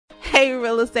Hey,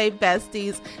 real estate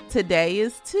besties. Today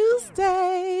is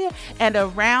Tuesday, and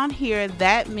around here,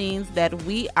 that means that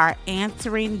we are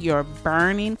answering your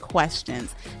burning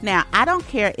questions. Now, I don't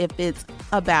care if it's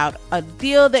about a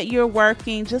deal that you're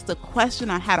working, just a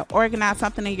question on how to organize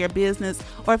something in your business,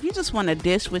 or if you just want to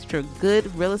dish with your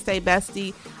good real estate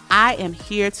bestie, I am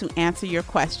here to answer your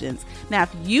questions. Now,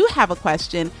 if you have a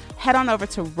question, head on over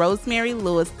to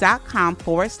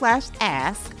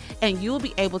rosemarylewis.com/ask, and you will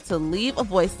be able to leave a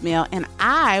voicemail and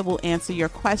I will answer your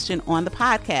question on the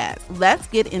podcast. Let's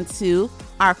get into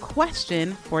our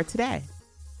question for today.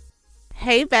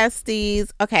 Hey, besties.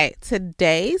 Okay,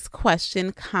 today's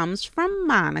question comes from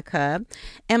Monica,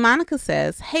 and Monica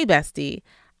says, "Hey, bestie,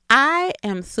 I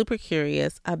am super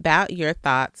curious about your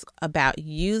thoughts about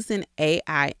using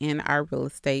AI in our real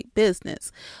estate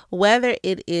business, whether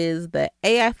it is the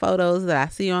AI photos that I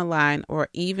see online or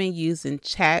even using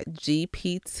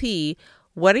ChatGPT.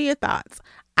 What are your thoughts?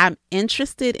 I'm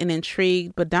interested and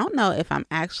intrigued, but don't know if I'm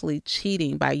actually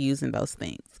cheating by using those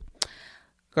things."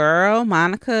 Girl,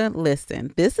 Monica,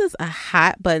 listen, this is a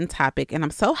hot button topic, and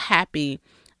I'm so happy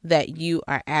that you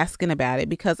are asking about it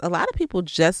because a lot of people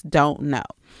just don't know.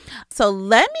 So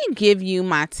let me give you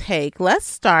my take. Let's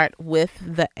start with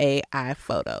the AI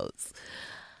photos.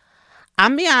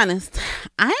 I'm be honest,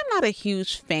 I am not a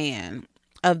huge fan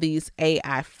of these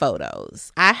AI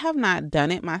photos. I have not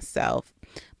done it myself,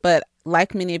 but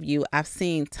like many of you, I've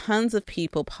seen tons of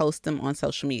people post them on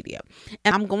social media.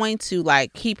 And I'm going to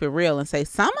keep it real and say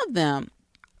some of them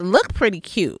look pretty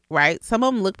cute, right? Some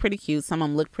of them look pretty cute. Some of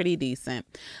them look pretty decent.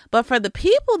 But for the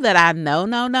people that I know,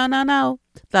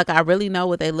 like I really know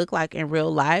what they look like in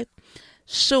real life,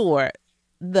 sure,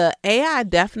 the AI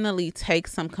definitely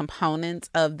takes some components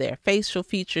of their facial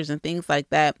features and things like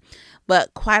that.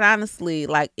 But quite honestly,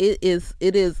 it is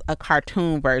a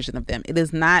cartoon version of them. It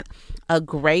is not a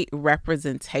great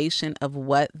representation of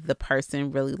what the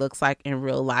person really looks like in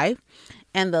real life.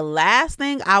 And the last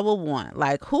thing I will want,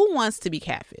 who wants to be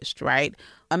catfished, right?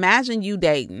 Imagine you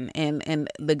dating and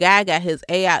the guy got his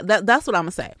AI. That's what I'm going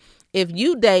to say. If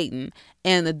you dating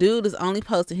and the dude is only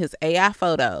posting his AI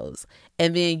photos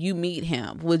and then you meet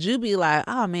him, would you be like,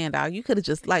 "Oh man, dog, you could have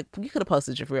just you could have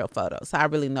posted your real photos, so I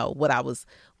really know what I was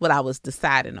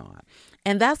deciding on."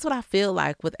 And that's what I feel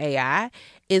like with AI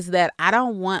is that I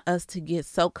don't want us to get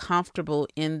so comfortable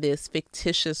in this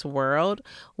fictitious world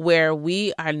where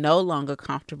we are no longer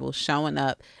comfortable showing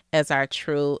up as our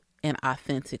true and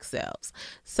authentic selves.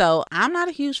 So I'm not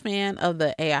a huge fan of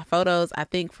the AI photos. I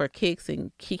think for kicks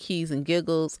and kikis and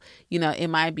giggles, it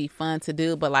might be fun to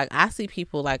do, but I see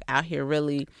people out here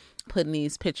really putting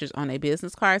these pictures on their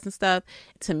business cards and stuff.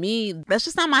 To me, that's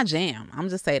just not my jam. I'm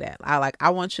just say that. I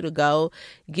want you to go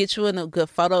get you in a good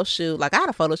photo shoot. I had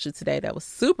a photo shoot today that was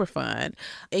super fun.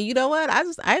 And you know what? I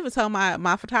even told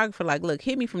my photographer, look,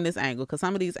 hit me from this angle because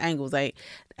some of these angles are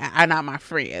not my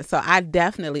friend. So I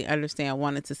definitely understand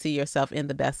wanting to see yourself in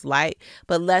the best light,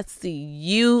 but let's see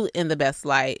you in the best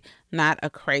light, not a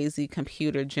crazy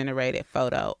computer generated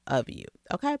photo of you.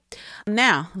 Okay.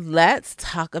 Now let's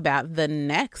talk about the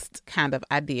next kind of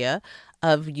idea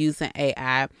of using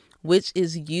AI, which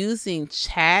is using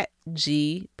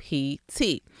ChatGPT.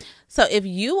 So if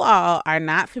you all are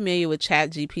not familiar with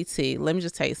ChatGPT, let me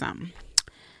just tell you something.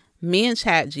 Me and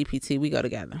ChatGPT, we go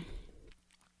together.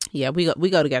 Yeah, we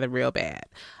go together real bad.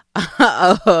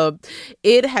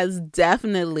 It has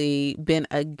definitely been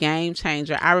a game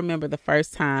changer. I remember the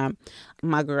first time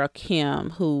my girl Kim,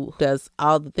 who does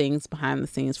all the things behind the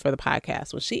scenes for the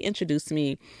podcast, when she introduced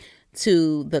me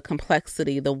to the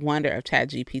complexity, the wonder of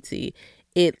ChatGPT,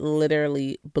 it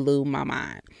literally blew my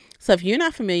mind. So if you're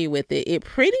not familiar with it, it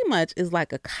pretty much is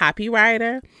like a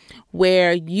copywriter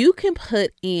where you can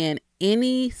put in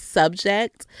any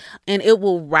subject and it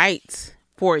will write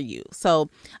for you. So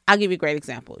I'll give you a great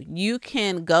example. You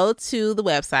can go to the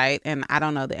website, and I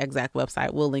don't know the exact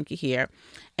website. We'll link it here.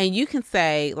 And you can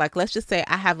say, let's just say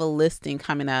I have a listing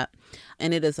coming up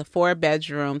and it is a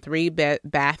 4-bedroom,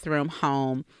 3-bathroom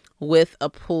home with a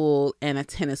pool and a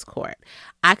tennis court.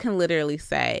 I can literally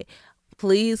say,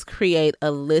 please create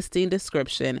a listing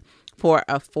description for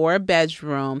a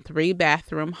 4-bedroom,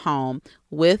 3-bathroom home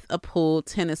with a pool,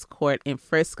 tennis court in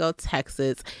Frisco,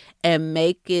 Texas, and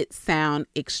make it sound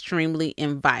extremely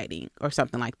inviting or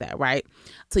something like that, right?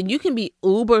 So you can be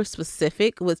uber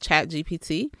specific with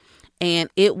ChatGPT, and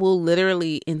it will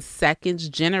literally in seconds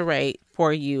generate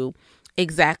for you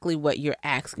exactly what you're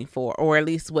asking for, or at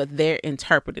least what they're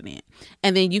interpreting it.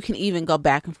 And then you can even go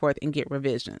back and forth and get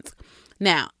revisions.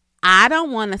 Now, I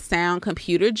don't want to sound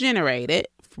computer generated,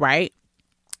 right?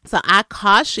 So I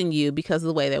caution you, because of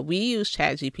the way that we use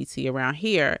ChatGPT around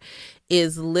here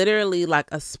is literally like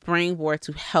a springboard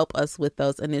to help us with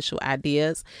those initial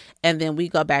ideas. And then we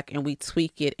go back and we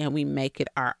tweak it and we make it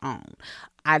our own.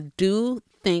 I do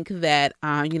think that,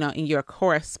 in your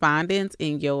correspondence,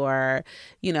 in your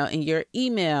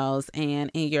emails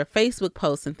and in your Facebook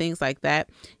posts and things like that,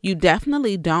 you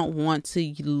definitely don't want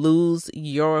to lose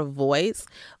your voice,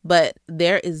 but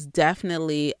there is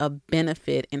definitely a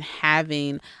benefit in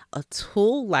having a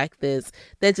tool like this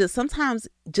that just sometimes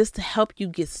just to help you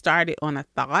get started on a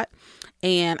thought.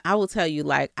 And I will tell you,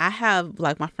 like, I have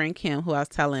like my friend Kim, who I was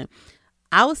telling,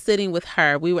 I was sitting with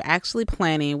her. We were actually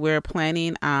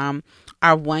planning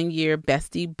our 1 year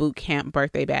bestie boot camp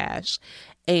birthday bash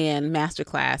and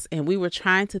masterclass. And we were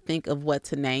trying to think of what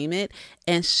to name it.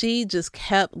 And she just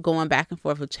kept going back and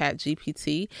forth with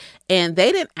ChatGPT. And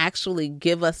they didn't actually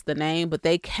give us the name, but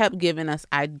they kept giving us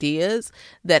ideas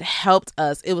that helped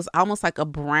us. It was almost like a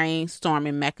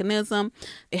brainstorming mechanism.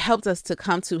 It helped us to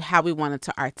come to how we wanted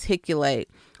to articulate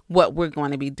what we're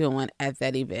going to be doing at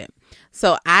that event.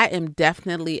 So I am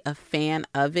definitely a fan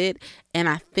of it. And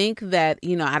I think that,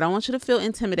 I don't want you to feel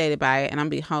intimidated by it. And I'm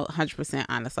being 100%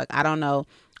 honest. Like, I don't know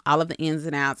all of the ins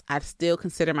and outs. I still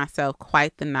consider myself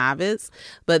quite the novice,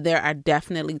 but there are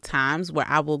definitely times where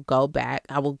I will go back.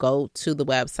 I will go to the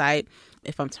website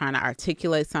if I'm trying to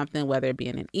articulate something, whether it be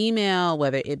in an email,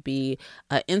 whether it be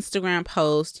an Instagram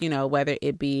post, whether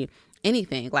it be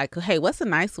anything like, hey, what's a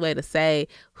nice way to say,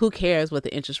 who cares what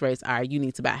the interest rates are? You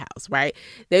need to buy a house, right?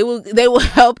 They will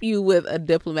help you with a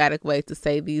diplomatic way to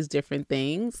say these different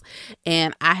things.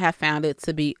 And I have found it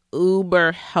to be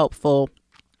uber helpful,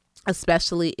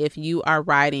 especially if you are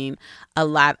writing a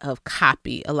lot of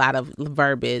copy, a lot of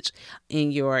verbiage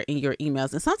in your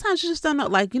emails. And sometimes you just don't know,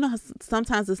 like,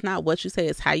 sometimes it's not what you say,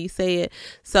 it's how you say it.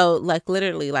 So like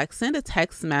literally, like, send a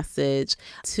text message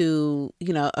to,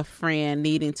 a friend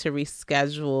needing to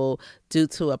reschedule due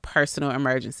to a personal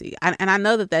emergency. And I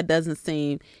know that doesn't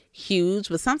seem huge,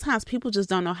 but sometimes people just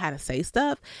don't know how to say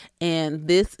stuff. And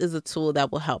this is a tool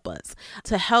that will help us.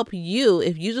 To help you,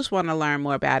 if you just want to learn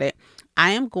more about it,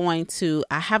 I have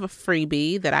a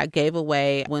freebie that I gave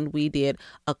away when we did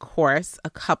a course a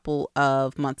couple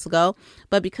of months ago.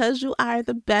 But because you are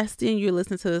the bestie and you're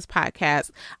listening to this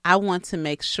podcast, I want to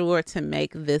make sure to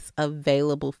make this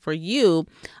available for you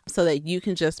so that you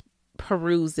can just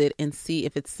peruse it and see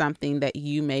if it's something that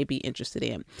you may be interested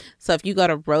in. So if you go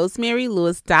to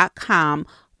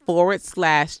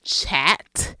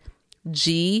rosemarylewis.com/chat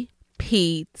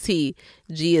GPT,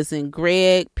 G is in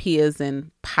Greg, P is in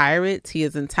pirate, T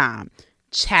is in Tom,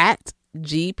 Chat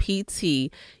GPT,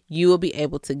 you will be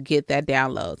able to get that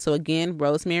download. So again,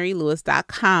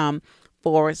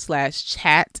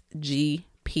 rosemarylewis.com/chat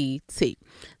GPT.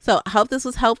 So I hope this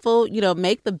was helpful.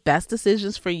 Make the best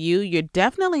decisions for you. You're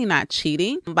definitely not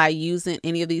cheating by using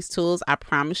any of these tools. I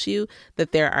promise you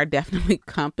that there are definitely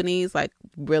companies, like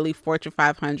really Fortune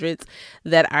 500s,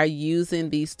 that are using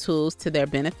these tools to their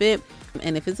benefit.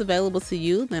 And if it's available to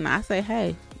you, then I say,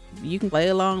 hey, you can play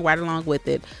along, ride along with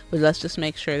it. But let's just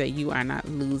make sure that you are not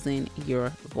losing your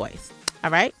voice.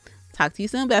 All right. Talk to you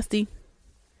soon, bestie.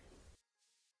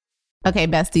 Okay,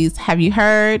 besties, have you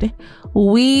heard?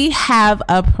 We have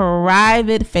a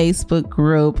private Facebook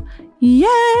group.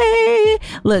 Yay!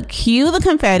 Look, cue the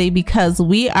confetti, because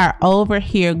we are over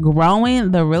here growing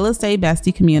the Real Estate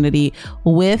Bestie community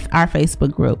with our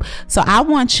Facebook group. So I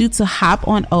want you to hop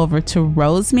on over to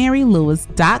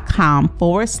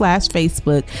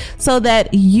rosemarylewis.com/Facebook so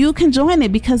that you can join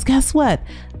it, because guess what?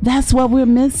 That's what we're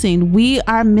missing. We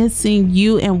are missing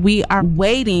you, and we are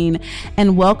waiting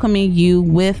and welcoming you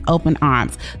with open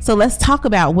arms. So let's talk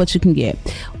about what you can get.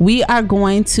 We are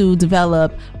going to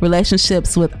develop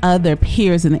relationships with other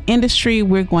peers in the industry.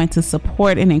 We're going to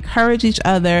support and encourage each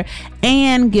other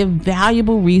and give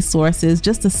valuable resources,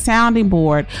 just a sounding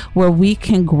board where we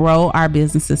can grow our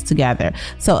businesses together.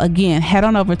 So again, head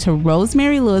on over to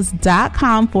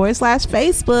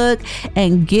rosemarylewis.com/Facebook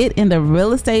and get in the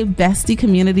Real Estate Bestie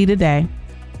community today.